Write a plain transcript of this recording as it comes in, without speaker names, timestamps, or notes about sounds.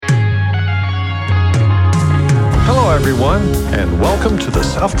everyone, and welcome to the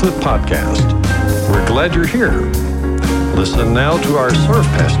Southcliff podcast. We're glad you're here. Listen now to our serve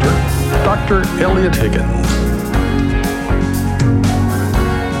pastor, Dr. Elliot Higgins.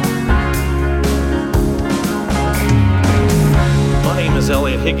 My name is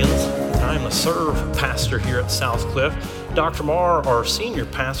Elliot Higgins. I'm the serve pastor here at Southcliff. Dr. Marr, our senior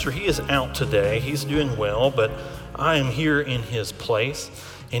pastor, he is out today. He's doing well, but I am here in his place,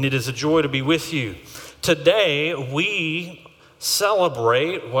 and it is a joy to be with you. Today, we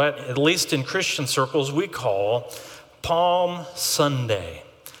celebrate what, at least in Christian circles, we call Palm Sunday.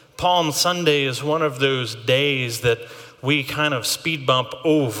 Palm Sunday is one of those days that we kind of speed bump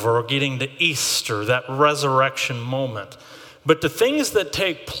over, getting to Easter, that resurrection moment. But the things that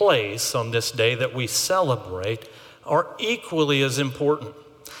take place on this day that we celebrate are equally as important.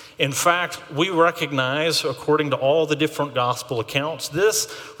 In fact, we recognize, according to all the different gospel accounts,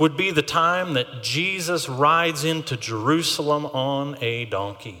 this would be the time that Jesus rides into Jerusalem on a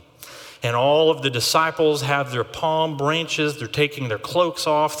donkey. And all of the disciples have their palm branches. They're taking their cloaks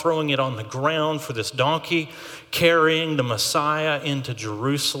off, throwing it on the ground for this donkey, carrying the Messiah into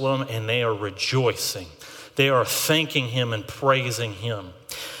Jerusalem, and they are rejoicing. They are thanking him and praising him.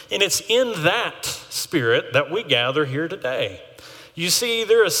 And it's in that spirit that we gather here today. You see,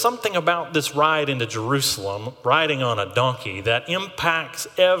 there is something about this ride into Jerusalem, riding on a donkey, that impacts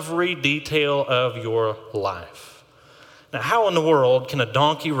every detail of your life. Now, how in the world can a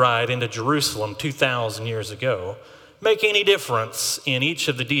donkey ride into Jerusalem 2,000 years ago make any difference in each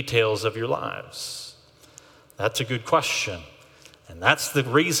of the details of your lives? That's a good question. And that's the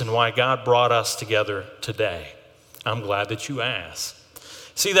reason why God brought us together today. I'm glad that you asked.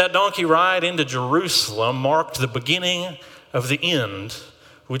 See, that donkey ride into Jerusalem marked the beginning of the end,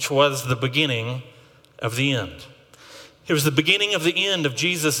 which was the beginning of the end. It was the beginning of the end of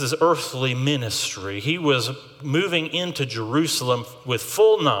Jesus' earthly ministry. He was moving into Jerusalem with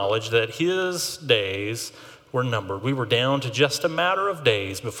full knowledge that his days were numbered. We were down to just a matter of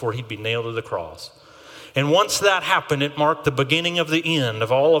days before he'd be nailed to the cross. And once that happened, it marked the beginning of the end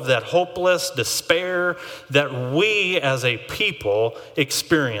of all of that hopeless despair that we as a people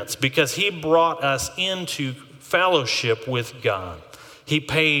experienced, because he brought us into fellowship with God. He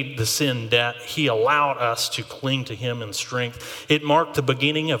paid the sin debt. He allowed us to cling to him in strength. It marked the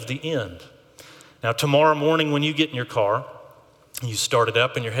beginning of the end. Now, tomorrow morning when you get in your car, you start it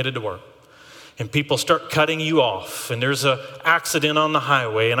up and you're headed to work, and people start cutting you off, and there's an accident on the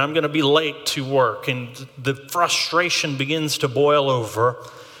highway, and I'm going to be late to work, and the frustration begins to boil over.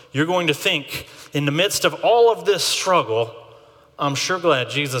 You're going to think, in the midst of all of this struggle, I'm sure glad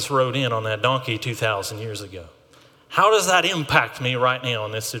Jesus rode in on that donkey 2,000 years ago. How does that impact me right now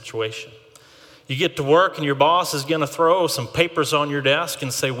in this situation? You get to work and your boss is going to throw some papers on your desk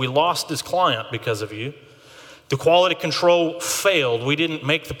and say, we lost this client because of you. The quality control failed. We didn't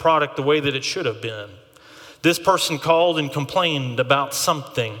make the product the way that it should have been. This person called and complained about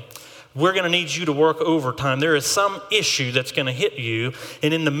something. We're going to need you to work overtime. There is some issue that's going to hit you.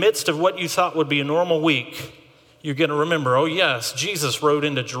 And in the midst of what you thought would be a normal week, you're going to remember, oh yes, Jesus rode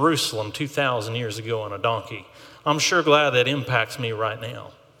into Jerusalem 2,000 years ago on a donkey. I'm sure glad that impacts me right now.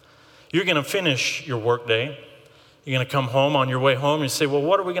 You're going to finish your workday. You're going to come home. On your way home, you say, well,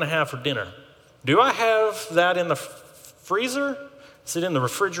 what are we going to have for dinner? Do I have that in the freezer? Is it in the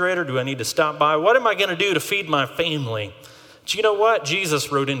refrigerator? Do I need to stop by? What am I going to do to feed my family? Do you know what?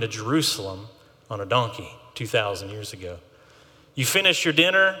 Jesus rode into Jerusalem on a donkey 2,000 years ago. You finish your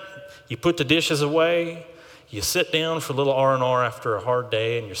dinner. You put the dishes away. You sit down for a little R&R after a hard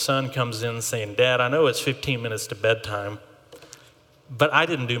day, and your son comes in saying, Dad, I know it's 15 minutes to bedtime, but I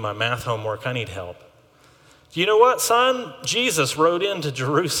didn't do my math homework. I need help. Do you know what, son? Jesus rode into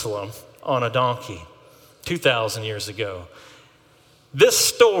Jerusalem on a donkey 2,000 years ago. This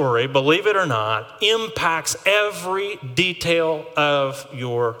story, believe it or not, impacts every detail of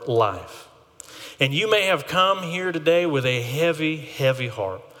your life. And you may have come here today with a heavy, heavy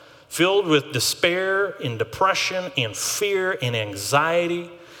heart, filled with despair and depression and fear and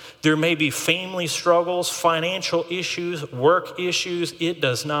anxiety. There may be family struggles, financial issues, work issues. It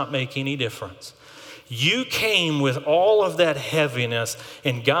does not make any difference. You came with all of that heaviness,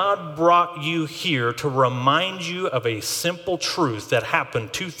 and God brought you here to remind you of a simple truth that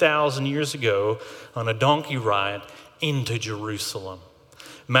happened 2,000 years ago on a donkey ride into Jerusalem.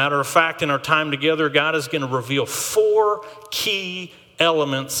 Matter of fact, in our time together, God is going to reveal 4 key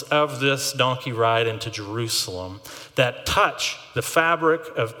elements of this donkey ride into Jerusalem that touch the fabric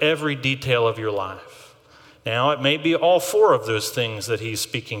of every detail of your life. Now, it may be all 4 of those things that he's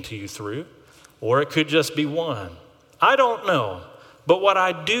speaking to you through, or it could just be one. I don't know. But what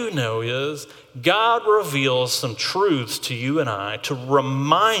I do know is God reveals some truths to you and I to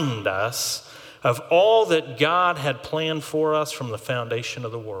remind us of all that God had planned for us from the foundation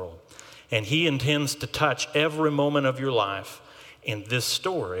of the world. And he intends to touch every moment of your life. And this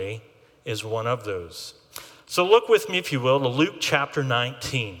story is one of those. So look with me, if you will, to Luke chapter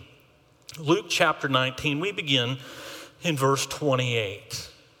 19. Luke chapter 19, we begin in verse 28.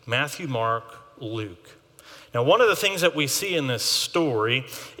 Matthew, Mark, Luke. Now, one of the things that we see in this story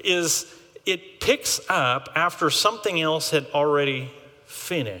is it picks up after something else had already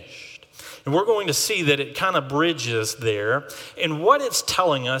finished. And we're going to see that it kind of bridges there. And what it's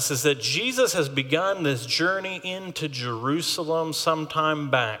telling us is that Jesus has begun this journey into Jerusalem some time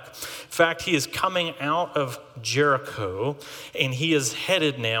back. In fact, he is coming out of Jericho, and he is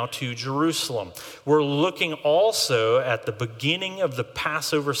headed now to Jerusalem. We're looking also at the beginning of the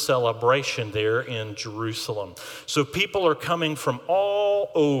Passover celebration there in Jerusalem. So people are coming from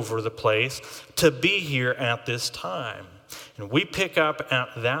all over the place to be here at this time. And we pick up at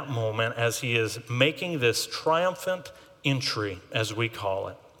that moment as he is making this triumphant entry, as we call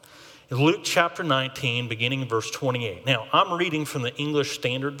it. In Luke chapter 19, beginning in verse 28. Now, I'm reading from the English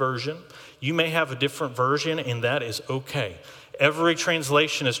Standard Version. You may have a different version, and that is okay. Every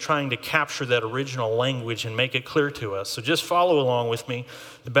translation is trying to capture that original language and make it clear to us. So just follow along with me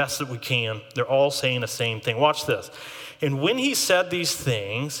the best that we can. They're all saying the same thing. Watch this. And when he said these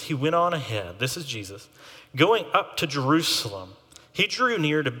things, he went on ahead. This is Jesus. Going up to Jerusalem, he drew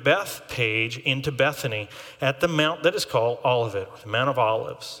near to Bethphage into Bethany at the mount that is called Olivet, the Mount of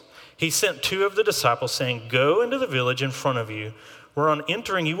Olives. He sent two of the disciples, saying, "Go into the village in front of you, where on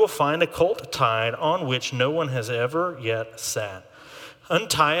entering you will find a colt tied on which no one has ever yet sat.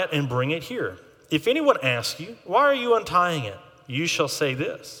 Untie it and bring it here. If anyone asks you, 'Why are you untying it?' you shall say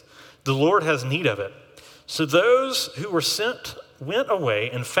this, 'The Lord has need of it.'" So those who were sent went away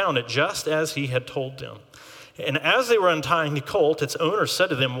and found it just as he had told them. And as they were untying the colt, its owner said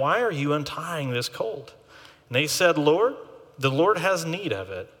to them, "Why are you untying this colt?" And they said, "Lord, the Lord has need of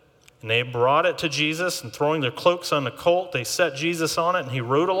it." And they brought it to Jesus, and throwing their cloaks on the colt, they set Jesus on it, and he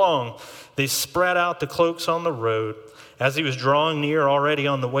rode along. They spread out the cloaks on the road. As he was drawing near, already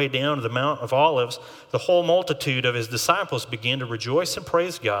on the way down to the Mount of Olives, the whole multitude of his disciples began to rejoice and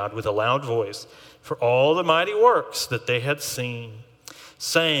praise God with a loud voice for all the mighty works that they had seen,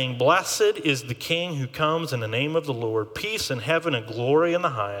 saying, "Blessed is the King who comes in the name of the Lord, peace in heaven and glory in the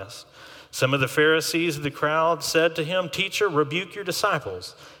highest." Some of the Pharisees of the crowd said to him, "Teacher, rebuke your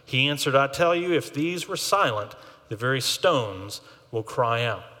disciples." He answered, "I tell you, if these were silent, the very stones will cry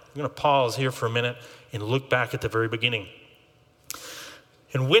out." I'm going to pause here for a minute and look back at the very beginning.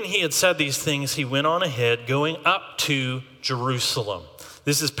 And when he had said these things, he went on ahead, going up to Jerusalem.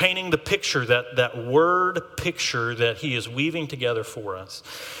 This is painting the picture, that word picture that he is weaving together for us.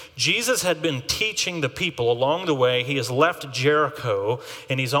 Jesus had been teaching the people along the way. He has left Jericho,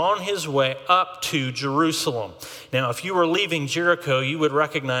 and he's on his way up to Jerusalem. Now, if you were leaving Jericho, you would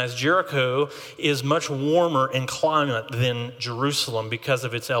recognize Jericho is much warmer in climate than Jerusalem because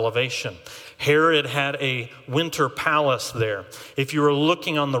of its elevation. Herod had a winter palace there. If you were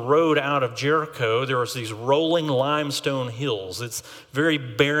looking on the road out of Jericho, there was these rolling limestone hills. It's very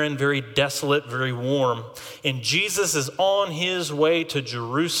barren, very desolate, very warm. And Jesus is on his way to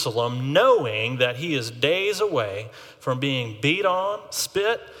Jerusalem, knowing that he is days away from being beat on,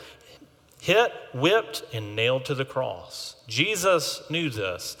 spit, hit, whipped, and nailed to the cross. Jesus knew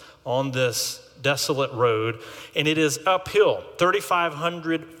this on this desolate road, and it is uphill,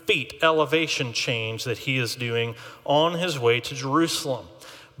 3,500 feet elevation change that he is doing on his way to Jerusalem.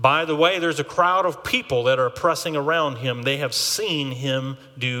 By the way, there's a crowd of people that are pressing around him. They have seen him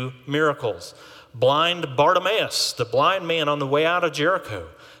do miracles. Blind Bartimaeus, the blind man on the way out of Jericho,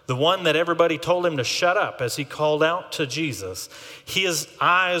 the one that everybody told him to shut up as he called out to Jesus. His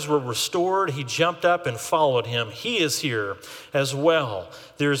eyes were restored. He jumped up and followed him. He is here as well.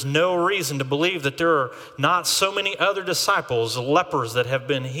 There's no reason to believe that there are not so many other disciples, lepers that have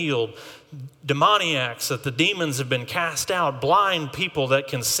been healed, demoniacs that the demons have been cast out, blind people that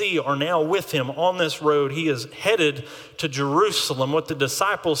can see are now with him on this road. He is headed to Jerusalem. What the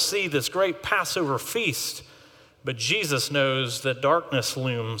disciples see, this great Passover feast. But Jesus knows that darkness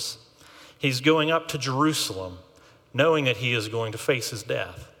looms. He's going up to Jerusalem, knowing that he is going to face his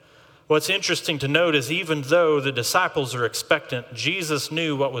death. What's interesting to note is even though the disciples are expectant, Jesus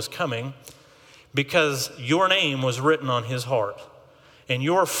knew what was coming because your name was written on his heart. And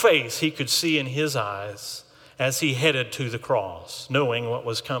your face he could see in his eyes as he headed to the cross, knowing what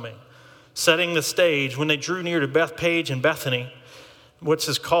was coming. Setting the stage, when they drew near to Bethphage and Bethany, which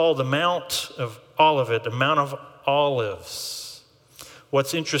is called the Mount of Olivet, the Mount of Olives.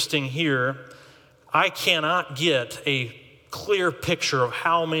 What's interesting here, I cannot get a clear picture of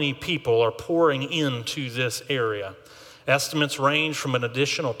how many people are pouring into this area. Estimates range from an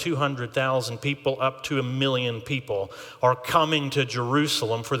additional 200,000 people up to 1 million people are coming to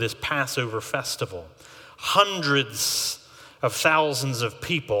Jerusalem for this Passover festival. Hundreds of thousands of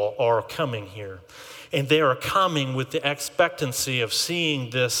people are coming here. And they are coming with the expectancy of seeing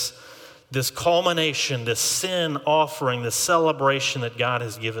this culmination, this sin offering, this celebration that God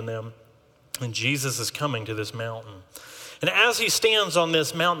has given them. And Jesus is coming to this mountain. And as he stands on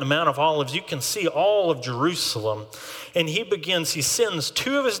this mountain, the Mount of Olives, you can see all of Jerusalem. And he sends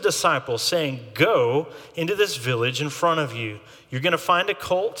 2 of his disciples saying, "Go into this village in front of you. You're going to find a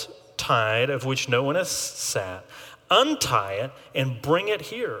colt tied of which no one has sat. Untie it and bring it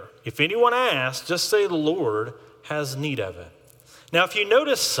here. If anyone asks, just say the Lord has need of it." Now, if you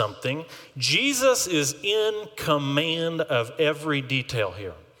notice something, Jesus is in command of every detail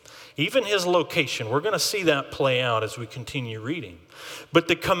here. Even his location, we're going to see that play out as we continue reading. But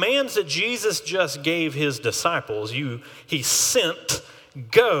the commands that Jesus just gave his disciples, he sent,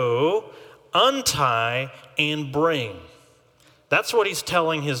 go, untie, and bring. That's what he's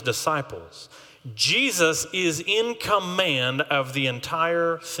telling his disciples. Jesus is in command of the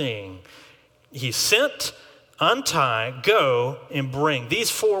entire thing. He sent, untie, go, and bring.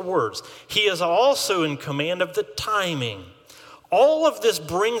 These 4 words. He is also in command of the timing. All of this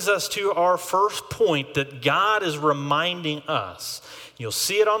brings us to our first point that God is reminding us. You'll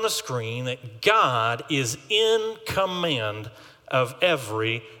see it on the screen that God is in command of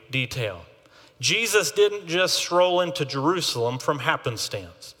every detail. Jesus didn't just stroll into Jerusalem from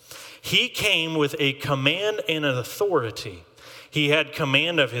happenstance. He came with a command and an authority. He had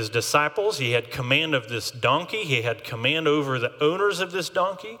command of his disciples. He had command of this donkey. He had command over the owners of this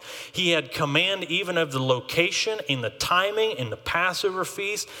donkey. He had command even of the location and the timing and the Passover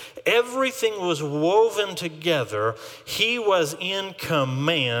feast. Everything was woven together. He was in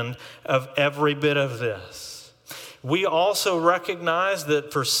command of every bit of this. We also recognize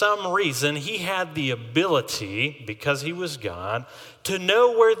that for some reason he had the ability, because he was God, to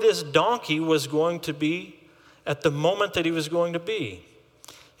know where this donkey was going to be at the moment that he was going to be.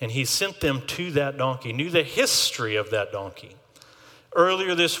 And he sent them to that donkey, knew the history of that donkey.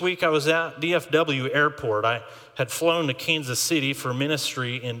 Earlier this week, I was at DFW Airport. I had flown to Kansas City for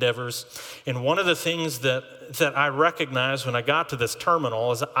ministry endeavors. And one of the things that I recognized when I got to this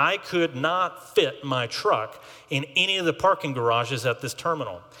terminal is I could not fit my truck in any of the parking garages at this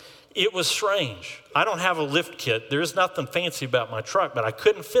terminal. It was strange. I don't have a lift kit. There's nothing fancy about my truck, but I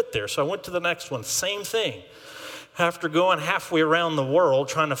couldn't fit there. So I went to the next one, same thing. After going halfway around the world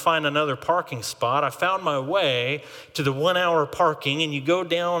trying to find another parking spot, I found my way to the 1-hour parking, and you go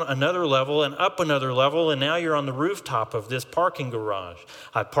down another level and up another level, and now you're on the rooftop of this parking garage.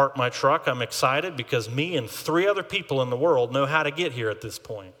 I parked my truck. I'm excited because me and 3 other people in the world know how to get here at this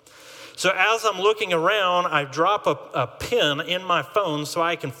point. So as I'm looking around, I drop a pin in my phone so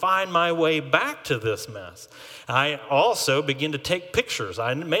I can find my way back to this mess. I also begin to take pictures.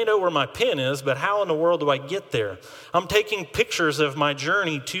 I may know where my pin is, but how in the world do I get there? I'm taking pictures of my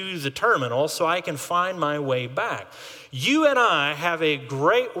journey to the terminal so I can find my way back. You and I have a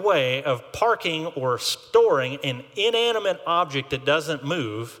great way of parking or storing an inanimate object that doesn't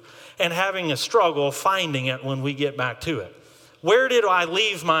move and having a struggle finding it when we get back to it. Where did I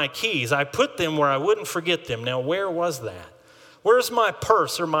leave my keys? I put them where I wouldn't forget them. Now, where was that? Where's my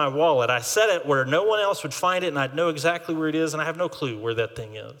purse or my wallet? I set it where no one else would find it, and I'd know exactly where it is, and I have no clue where that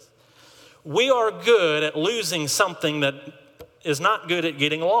thing is. We are good at losing something that is not good at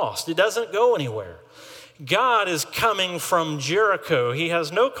getting lost. It doesn't go anywhere. God is coming from Jericho. He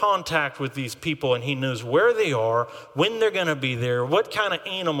has no contact with these people, and he knows where they are, when they're going to be there, what kind of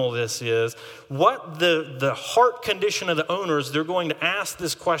animal this is, what the heart condition of the owners. They're going to ask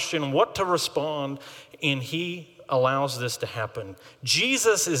this question, what to respond, and he allows this to happen.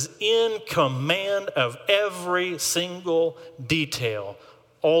 Jesus is in command of every single detail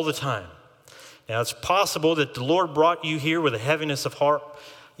all the time. Now, it's possible that the Lord brought you here with a heaviness of heart.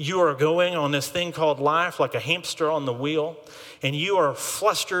 You are going on this thing called life like a hamster on the wheel, and you are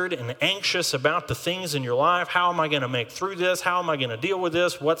flustered and anxious about the things in your life. How am I going to make through this? How am I going to deal with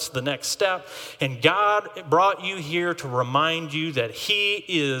this? What's the next step? And God brought you here to remind you that he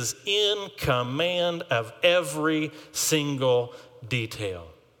is in command of every single detail.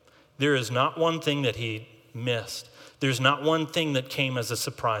 There is not one thing that he missed. There's not one thing that came as a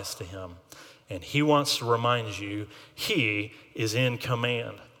surprise to him. And he wants to remind you he is in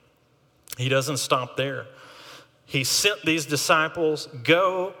command. He doesn't stop there. He sent these disciples,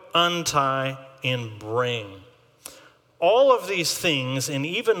 go, untie, and bring. All of these things, and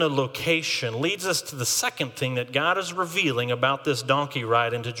even the location, leads us to the second thing that God is revealing about this donkey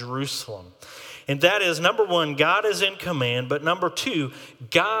ride into Jerusalem. And that is, number one, God is in command, but number two,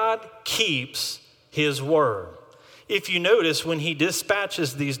 God keeps his word. If you notice, when he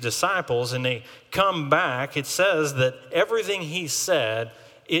dispatches these disciples and they come back, it says that everything he said,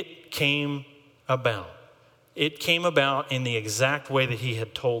 it came about. It came about in the exact way that he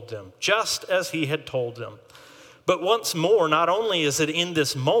had told them, just as he had told them. But once more, not only is it in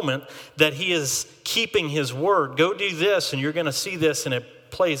this moment that he is keeping his word, go do this and you're going to see this and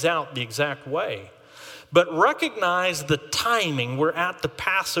it plays out the exact way. But recognize the timing. We're at the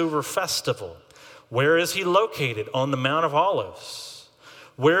Passover festival. Where is he located? On the Mount of Olives.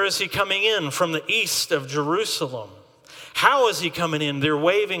 Where is he coming in? From the east of Jerusalem. How is he coming in? They're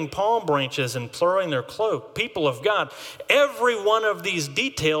waving palm branches and throwing their cloak. People of God, every one of these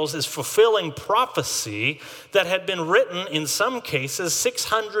details is fulfilling prophecy that had been written in some cases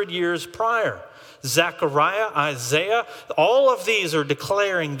 600 years prior. Zechariah, Isaiah, all of these are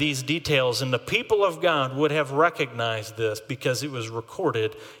declaring these details, and the people of God would have recognized this because it was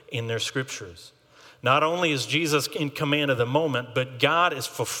recorded in their scriptures. Not only is Jesus in command of the moment, but God is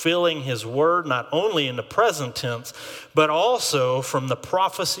fulfilling his word, not only in the present tense, but also from the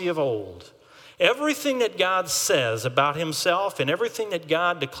prophecy of old. Everything that God says about himself and everything that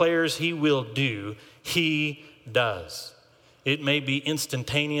God declares he will do, he does. It may be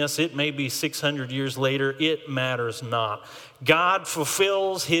instantaneous. It may be 600 years later. It matters not. God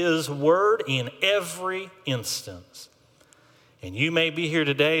fulfills his word in every instance. And you may be here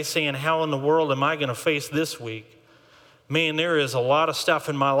today saying, how in the world am I going to face this week? Man, there is a lot of stuff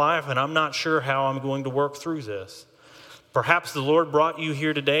in my life, and I'm not sure how I'm going to work through this. Perhaps the Lord brought you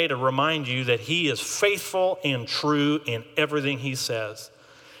here today to remind you that he is faithful and true in everything he says.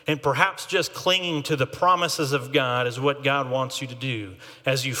 And perhaps just clinging to the promises of God is what God wants you to do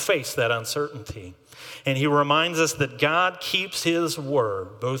as you face that uncertainty. And he reminds us that God keeps his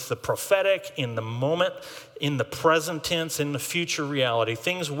word, both the prophetic in the moment, in the present tense, in the future reality.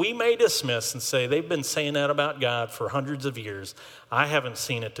 Things we may dismiss and say, they've been saying that about God for hundreds of years. I haven't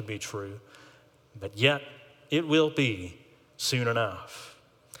seen it to be true. But yet, it will be soon enough.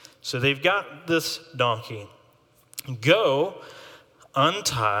 So they've got this donkey. Go,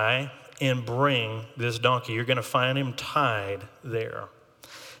 untie, and bring this donkey. You're going to find him tied there.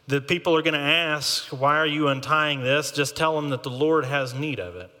 The people are going to ask, why are you untying this? Just tell them that the Lord has need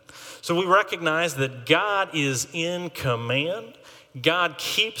of it. So we recognize that God is in command. God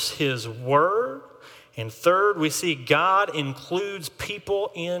keeps his word. And third, we see God includes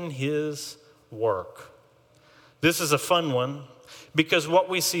people in his work. This is a fun one because what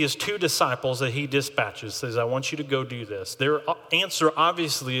we see is two disciples that he dispatches. Says, I want you to go do this. Their answer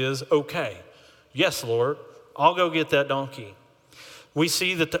obviously is, okay. Yes, Lord, I'll go get that donkey. We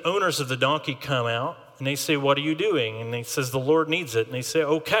see that the owners of the donkey come out and they say, what are you doing? And he says, the Lord needs it. And they say,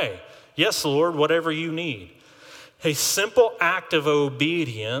 okay, yes, Lord, whatever you need. A simple act of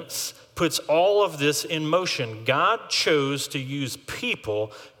obedience puts all of this in motion. God chose to use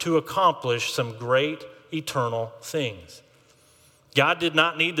people to accomplish some great eternal things. God did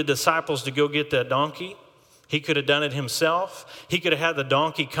not need the disciples to go get that donkey. He could have done it himself. He could have had the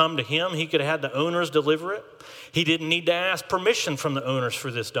donkey come to him. He could have had the owners deliver it. He didn't need to ask permission from the owners for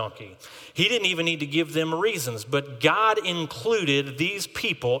this donkey. He didn't even need to give them reasons, but God included these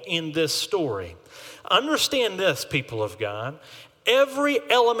people in this story. Understand this, people of God. Every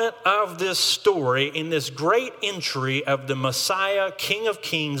element of this story in this great entry of the Messiah, King of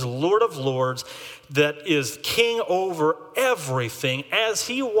Kings, Lord of Lords, that is king over everything, as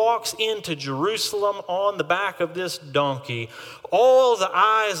he walks into Jerusalem on the back of this donkey, all the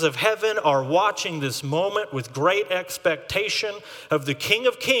eyes of heaven are watching this moment with great expectation of the King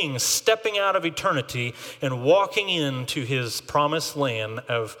of Kings stepping out of eternity and walking into his promised land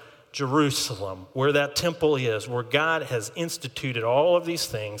of Jerusalem, where that temple is, where God has instituted all of these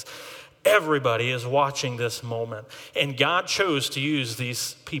things. Everybody is watching this moment, and God chose to use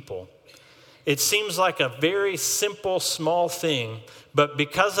these people. It seems like a very simple, small thing, but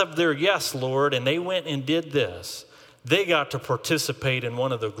because of their yes, Lord, and they went and did this, they got to participate in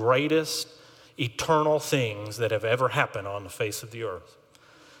one of the greatest eternal things that have ever happened on the face of the earth.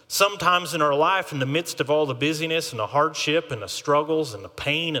 Sometimes in our life, in the midst of all the busyness and the hardship and the struggles and the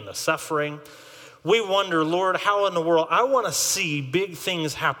pain and the suffering, we wonder, Lord, how in the world? I want to see big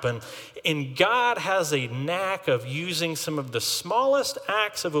things happen. And God has a knack of using some of the smallest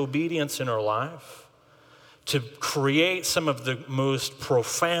acts of obedience in our life to create some of the most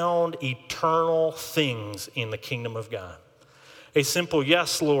profound, eternal things in the kingdom of God. A simple,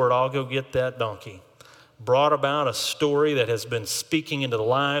 yes, Lord, I'll go get that donkey. brought about a story that has been speaking into the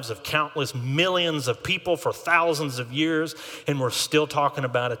lives of countless millions of people for thousands of years, and we're still talking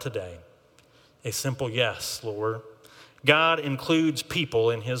about it today. A simple yes, Lord. God includes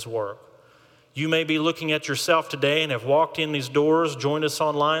people in his work. You may be looking at yourself today and have walked in these doors, joined us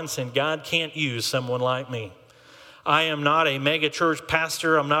online, saying, God can't use someone like me. I am not a mega church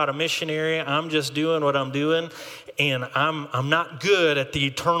pastor. I'm not a missionary. I'm just doing what I'm doing. And I'm not good at the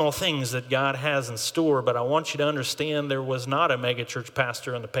eternal things that God has in store. But I want you to understand there was not a mega church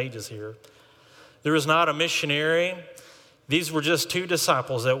pastor on the pages here. There was not a missionary. These were just two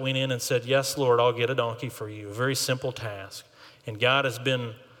disciples that went in and said, yes, Lord, I'll get a donkey for you. A very simple task. And God has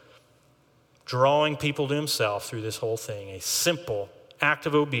been drawing people to himself through this whole thing. A simple act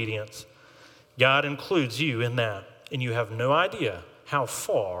of obedience. God includes you in that. And you have no idea how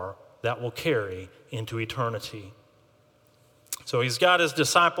far that will carry into eternity. So he's got his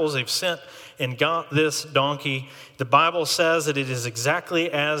disciples. They've sent and got this donkey. The Bible says that it is exactly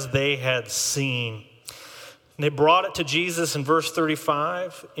as they had seen. And they brought it to Jesus in verse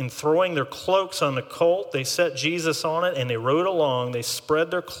 35. In throwing their cloaks on the colt, they set Jesus on it and they rode along. They spread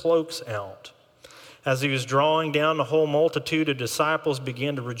their cloaks out. As he was drawing down, the whole multitude of disciples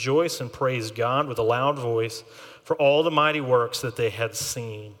began to rejoice and praise God with a loud voice for all the mighty works that they had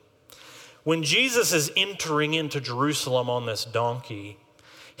seen. When Jesus is entering into Jerusalem on this donkey,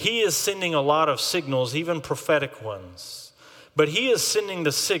 he is sending a lot of signals, even prophetic ones. But he is sending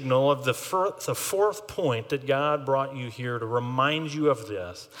the signal of the fourth point that God brought you here to remind you of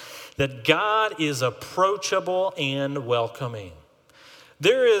this, that God is approachable and welcoming.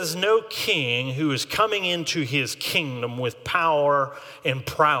 There is no king who is coming into his kingdom with power and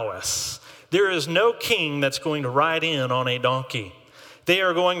prowess. There is no king that's going to ride in on a donkey. They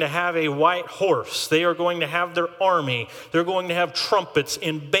are going to have a white horse. They are going to have their army. They're going to have trumpets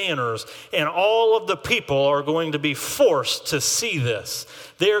and banners. And all of the people are going to be forced to see this.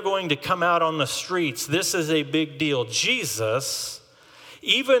 They are going to come out on the streets. This is a big deal. Jesus,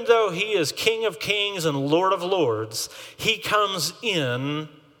 even though he is King of Kings and Lord of Lords, he comes in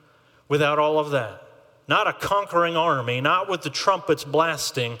without all of that. Not a conquering army, not with the trumpets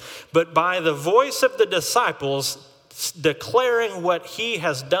blasting, but by the voice of the disciples declaring what he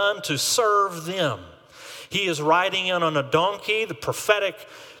has done to serve them. He is riding in on a donkey. The prophetic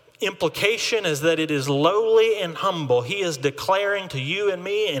implication is that it is lowly and humble. He is declaring to you and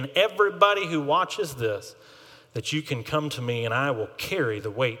me and everybody who watches this that you can come to me and I will carry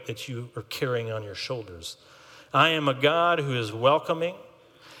the weight that you are carrying on your shoulders. I am a God who is welcoming,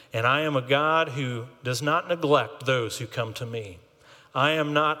 and I am a God who does not neglect those who come to me. I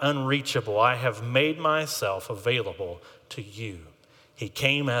am not unreachable. I have made myself available to you. He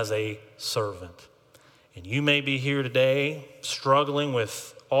came as a servant. And you may be here today struggling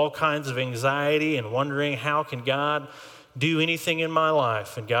with all kinds of anxiety and wondering, how can God do anything in my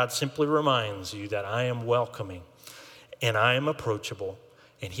life? And God simply reminds you that I am welcoming and I am approachable.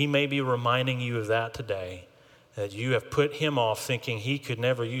 And he may be reminding you of that today, that you have put him off thinking he could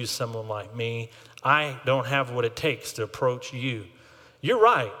never use someone like me. I don't have what it takes to approach you. You're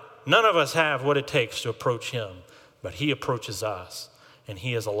right. None of us have what it takes to approach him, but he approaches us, and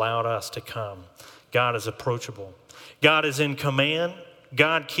he has allowed us to come. God is approachable. God is in command.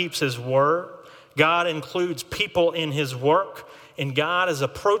 God keeps his word. God includes people in his work, and God is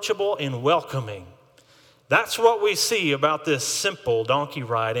approachable and welcoming. That's what we see about this simple donkey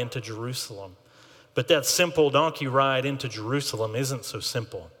ride into Jerusalem. But that simple donkey ride into Jerusalem isn't so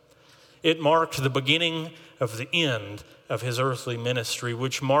simple. It marked the beginning of the end of his earthly ministry,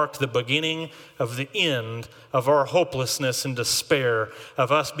 which marked the beginning of the end of our hopelessness and despair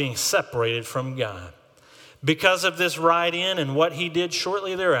of us being separated from God. Because of this ride in and what he did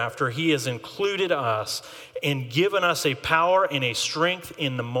shortly thereafter, he has included us and given us a power and a strength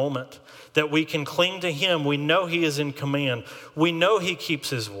in the moment that we can cling to him. We know he is in command. We know he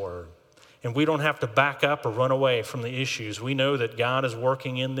keeps his word. And we don't have to back up or run away from the issues. We know that God is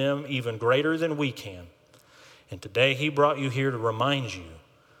working in them even greater than we can. And today he brought you here to remind you,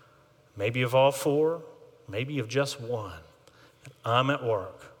 maybe of all four, maybe of just one, that I'm at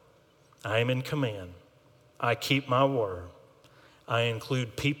work. I am in command. I keep my word. I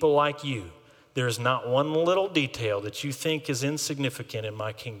include people like you. There's not one little detail that you think is insignificant in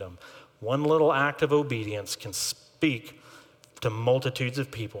my kingdom. One little act of obedience can speak to multitudes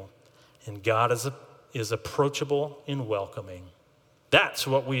of people. And God is approachable and welcoming. That's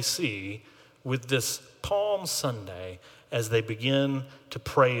what we see with this Palm Sunday as they begin to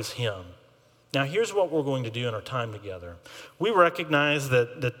praise him. Now, here's what we're going to do in our time together. We recognize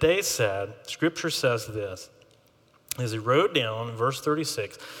that they said, Scripture says this, as he rode down, in verse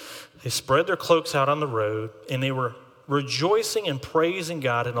 36, They spread their cloaks out on the road, and they were rejoicing and praising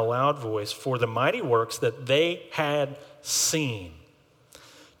God in a loud voice for the mighty works that they had seen.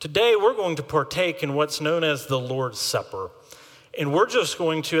 Today, we're going to partake in what's known as the Lord's Supper. And we're just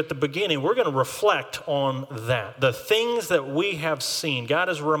going to, at the beginning, we're going to reflect on that, the things that we have seen. God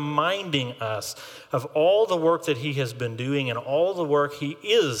is reminding us of all the work that he has been doing and all the work he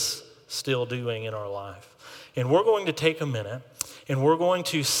is still doing in our life. And we're going to take a minute and we're going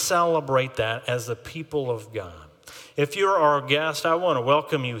to celebrate that as the people of God. If you're our guest, I want to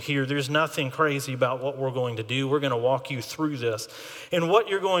welcome you here. There's nothing crazy about what we're going to do. We're going to walk you through this. And what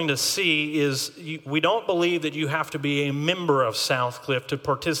you're going to see is we don't believe that you have to be a member of Southcliff to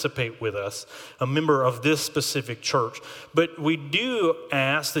participate with us, a member of this specific church. But we do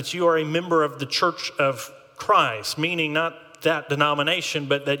ask that you are a member of the Church of Christ, meaning not that denomination,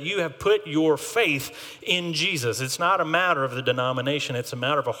 but that you have put your faith in Jesus. It's not a matter of the denomination, it's a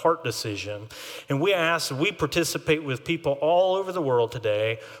matter of a heart decision. And we ask, we participate with people all over the world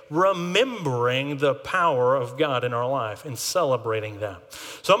today, remembering the power of God in our life and celebrating that.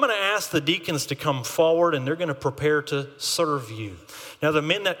 So I'm going to ask the deacons to come forward and they're going to prepare to serve you. Now, the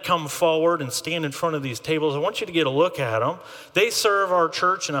men that come forward and stand in front of these tables, I want you to get a look at them. They serve our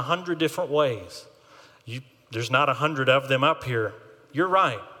church in 100 different ways. There's not 100 of them up here. You're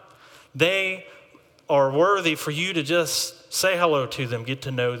right. They are worthy for you to just say hello to them, get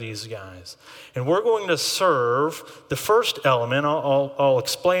to know these guys. And we're going to serve the first element. I'll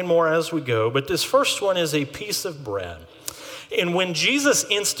explain more as we go, but this first one is a piece of bread. And when Jesus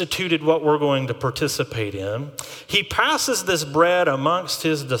instituted what we're going to participate in, he passes this bread amongst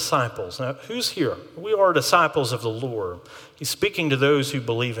his disciples. Now, who's here? We are disciples of the Lord. He's speaking to those who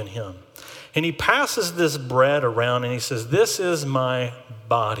believe in him. And he passes this bread around and he says, "This is my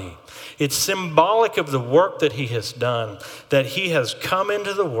body." It's symbolic of the work that he has done, that he has come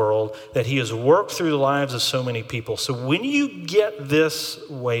into the world, that he has worked through the lives of so many people. So when you get this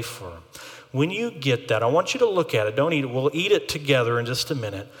wafer, when you get that, I want you to look at it. Don't eat it. We'll eat it together in just a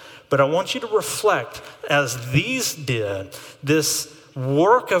minute. But I want you to reflect, as these did, this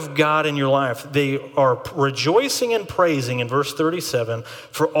work of God in your life. They are rejoicing and praising in verse 37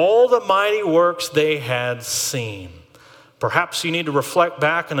 for all the mighty works they had seen. Perhaps you need to reflect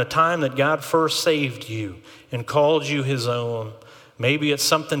back on a time that God first saved you and called you his own. Maybe it's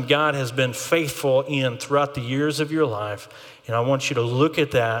something God has been faithful in throughout the years of your life. And I want you to look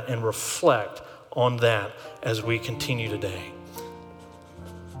at that and reflect on that as we continue today.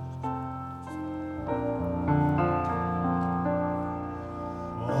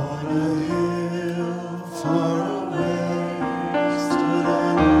 On a hill far away stood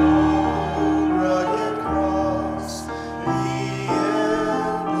an old rugged cross, the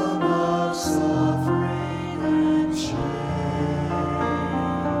emblem of suffering and shame.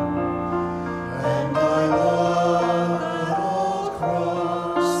 And I love that old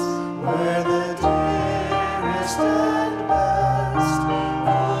cross where the dearest and best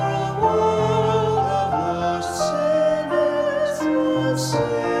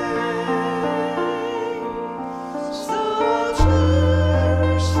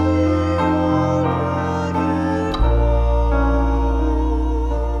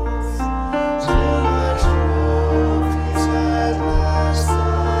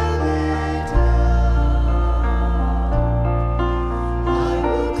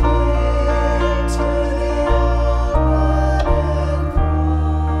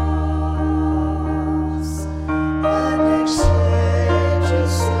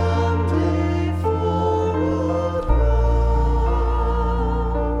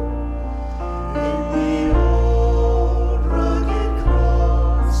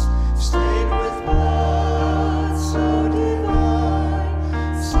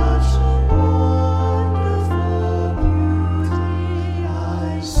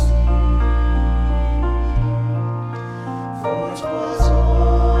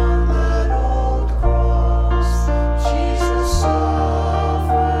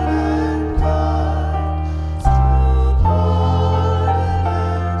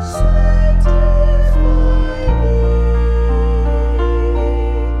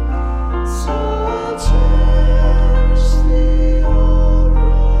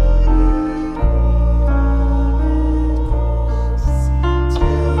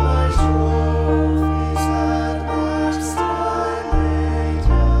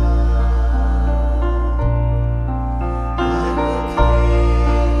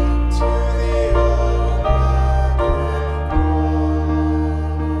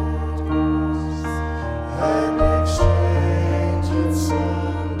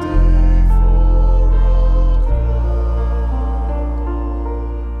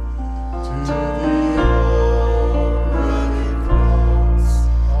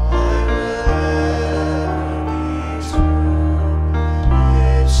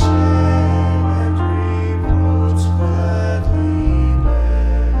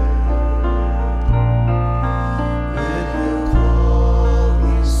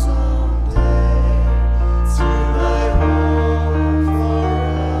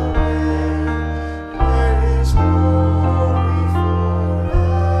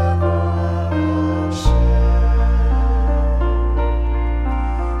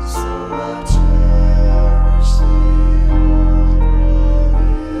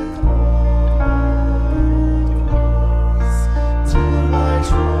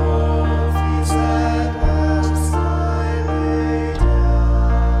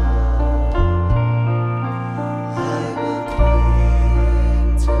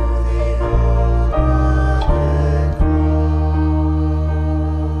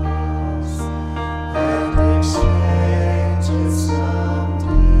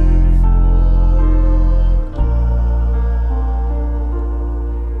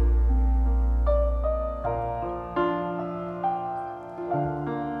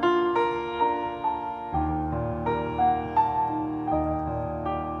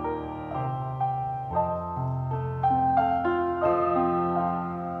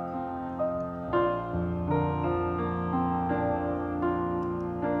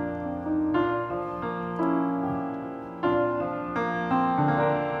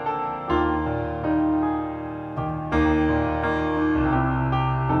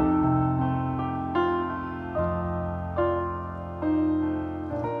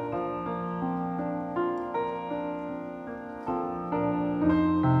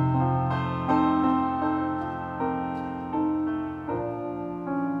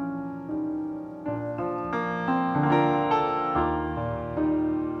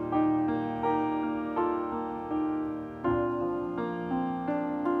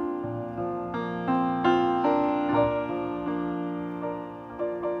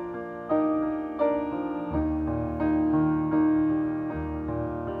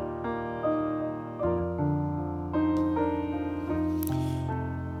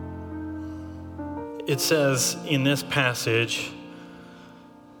It says in this passage,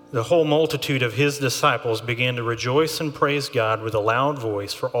 the whole multitude of his disciples began to rejoice and praise God with a loud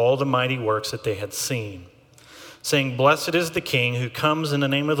voice for all the mighty works that they had seen, saying, "Blessed is the King who comes in the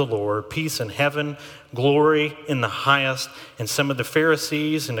name of the Lord, peace in heaven, glory in the highest." And some of the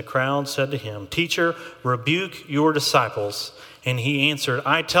Pharisees in the crowd said to him, "Teacher, rebuke your disciples." And he answered,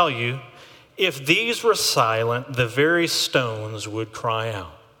 "I tell you, if these were silent, the very stones would cry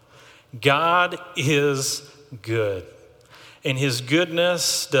out." God is good. And his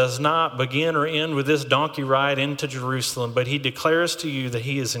goodness does not begin or end with this donkey ride into Jerusalem, but he declares to you that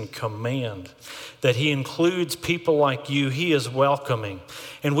he is in command, that he includes people like you. He is welcoming.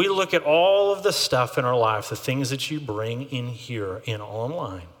 And we look at all of the stuff in our life, the things that you bring in here and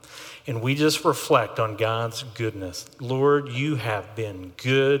online, and we just reflect on God's goodness. Lord, you have been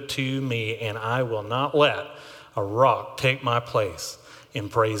good to me, and I will not let a rock take my place in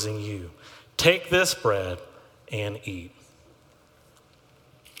praising you. Take this bread and eat.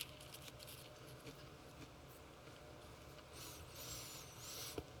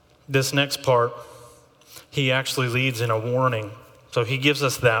 This next part, he actually leads in a warning. So he gives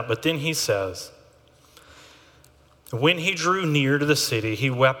us that, but then he says, when he drew near to the city, he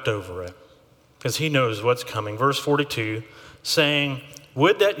wept over it, because he knows what's coming. Verse 42, saying,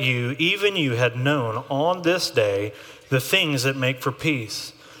 "Would that you, even you, had known on this day the things that make for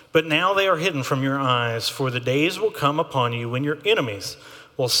peace. But now they are hidden from your eyes, for the days will come upon you when your enemies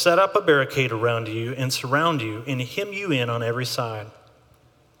will set up a barricade around you and surround you and hem you in on every side,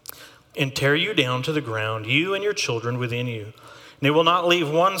 and tear you down to the ground, you and your children within you. And they will not leave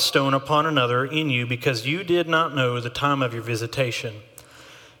one stone upon another in you, because you did not know the time of your visitation."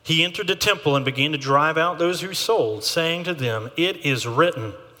 He entered the temple and began to drive out those who sold, saying to them, "It is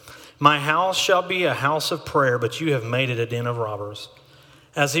written, my house shall be a house of prayer, but you have made it a den of robbers."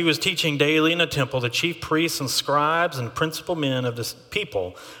 As he was teaching daily in the temple, the chief priests and scribes and principal men of the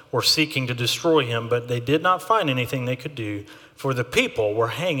people were seeking to destroy him, but they did not find anything they could do, for the people were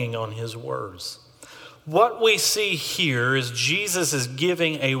hanging on his words. What we see here is Jesus is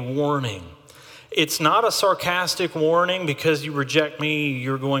giving a warning. It's not a sarcastic warning, because you reject me,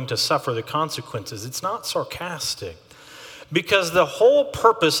 you're going to suffer the consequences. It's not sarcastic, because the whole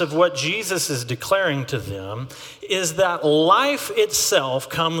purpose of what Jesus is declaring to them is that life itself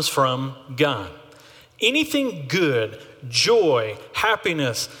comes from God. Anything good, joy,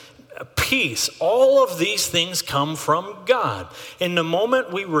 happiness, peace, all of these things come from God. And the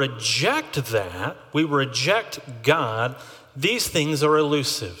moment we reject that, we reject God, these things are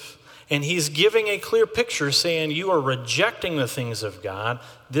elusive. And he's giving a clear picture saying, you are rejecting the things of God.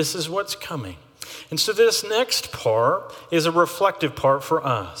 This is what's coming. And so this next part is a reflective part for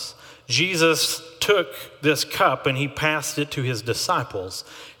us. Jesus took this cup and he passed it to his disciples.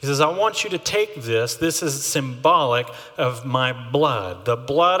 He says, I want you to take this. This is symbolic of my blood, the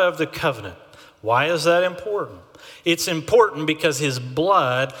blood of the covenant. Why is that important? It's important because his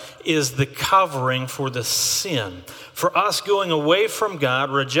blood is the covering for the sin. For us going away from God,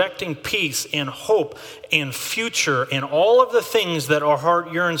 rejecting peace and hope and future and all of the things that our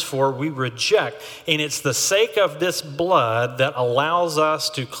heart yearns for, we reject. And it's the sake of this blood that allows us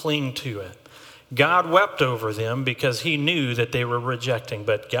to cling to it. God wept over them because he knew that they were rejecting,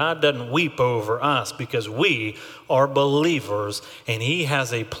 but God doesn't weep over us because we are believers, and he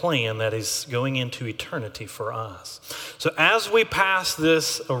has a plan that is going into eternity for us. So as we pass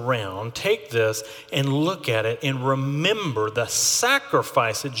this around, take this and look at it and remember the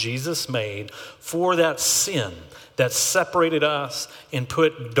sacrifice that Jesus made for that sin that separated us and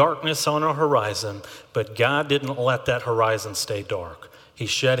put darkness on our horizon, but God didn't let that horizon stay dark. He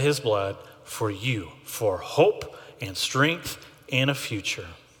shed his blood for you, for hope and strength and a future.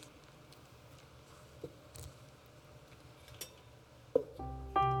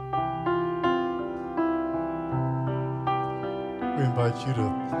 We invite you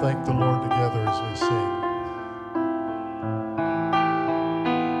to thank the Lord together as we sing.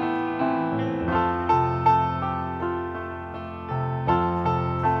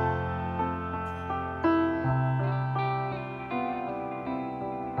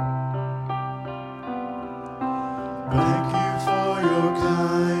 Thank you for your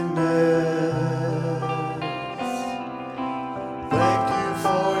kindness. Thank you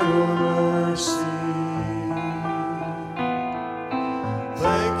for your mercy.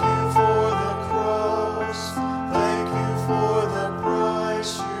 Thank you for the cross.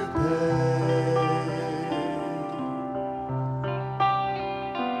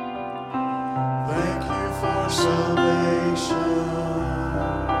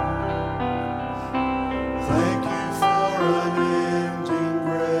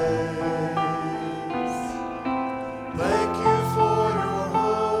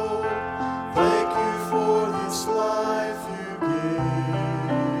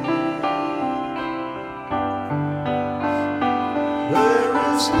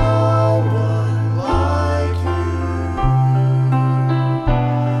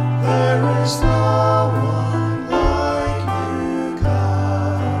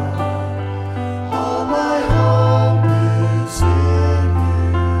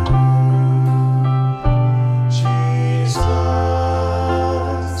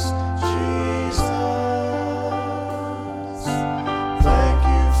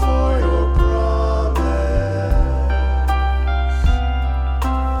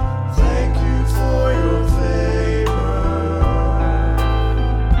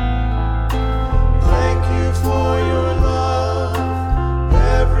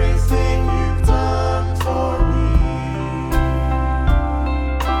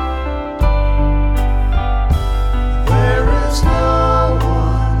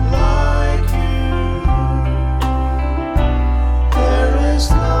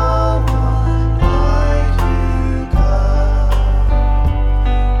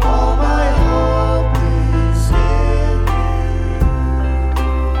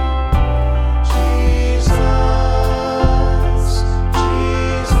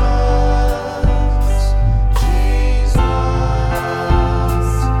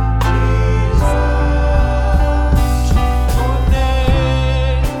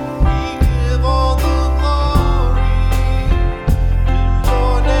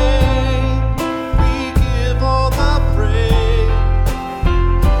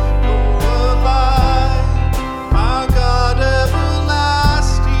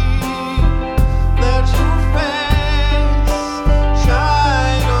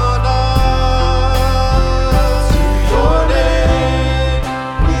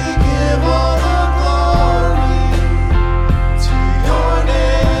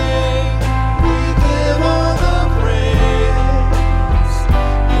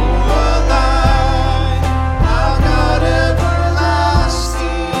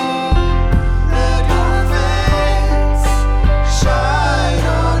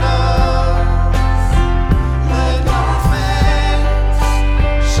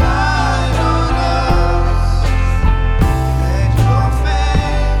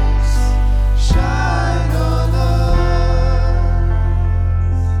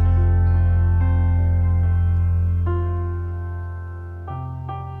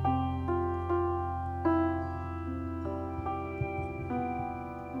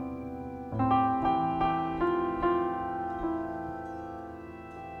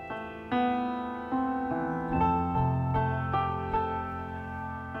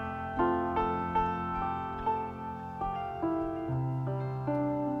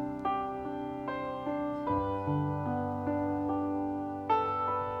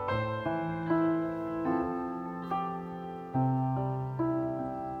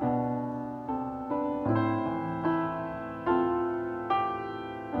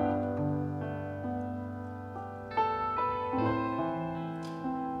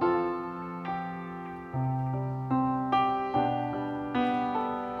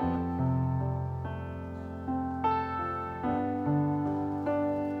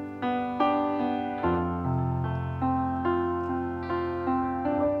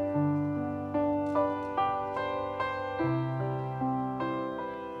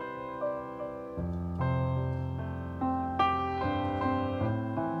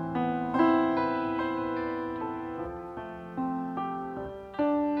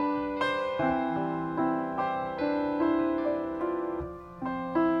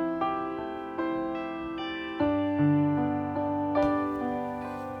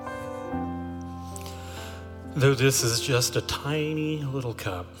 Though this is just a tiny little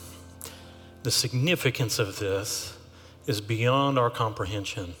cup, the significance of this is beyond our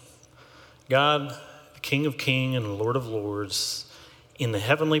comprehension. God, the King of Kings and Lord of Lords, in the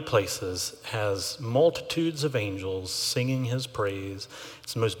heavenly places has multitudes of angels singing his praise.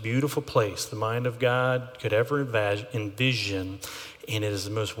 It's the most beautiful place the mind of God could ever envision, and it is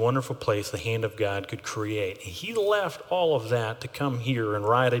the most wonderful place the hand of God could create. And he left all of that to come here and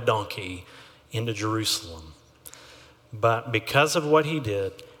ride a donkey into Jerusalem. But because of what he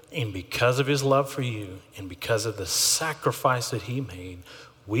did, and because of his love for you, and because of the sacrifice that he made,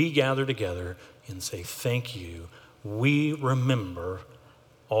 we gather together and say, thank you. We remember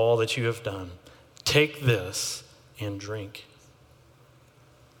all that you have done. Take this and drink.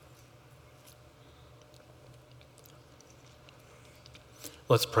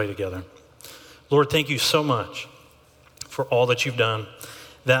 Let's pray together. Lord, thank you so much for all that you've done.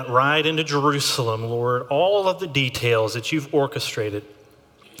 That ride into Jerusalem, Lord, all of the details that you've orchestrated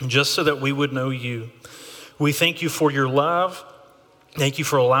just so that we would know you. We thank you for your love. Thank you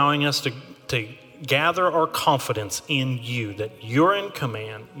for allowing us to gather our confidence in you, that you're in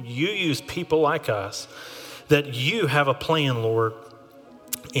command. You use people like us, that you have a plan, Lord.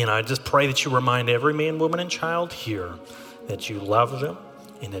 And I just pray that you remind every man, woman, and child here that you love them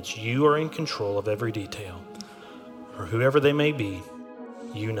and that you are in control of every detail. Or whoever they may be,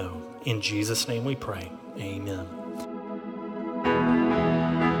 you know. In Jesus' name we pray. Amen.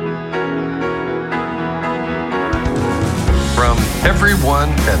 From everyone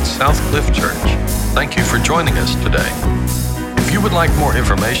at Southcliff Church, thank you for joining us today. If you would like more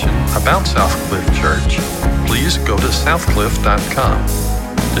information about Southcliff Church, please go to southcliff.com.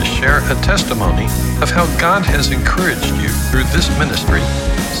 To share a testimony of how God has encouraged you through this ministry,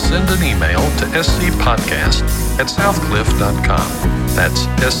 send an email to scpodcast@southcliff.com. That's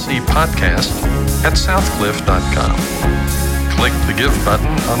scpodcast@southcliff.com. Click the Give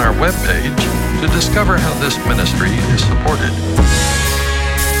button on our webpage to discover how this ministry is supported.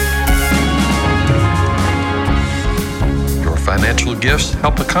 Your financial gifts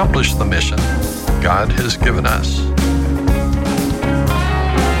help accomplish the mission God has given us.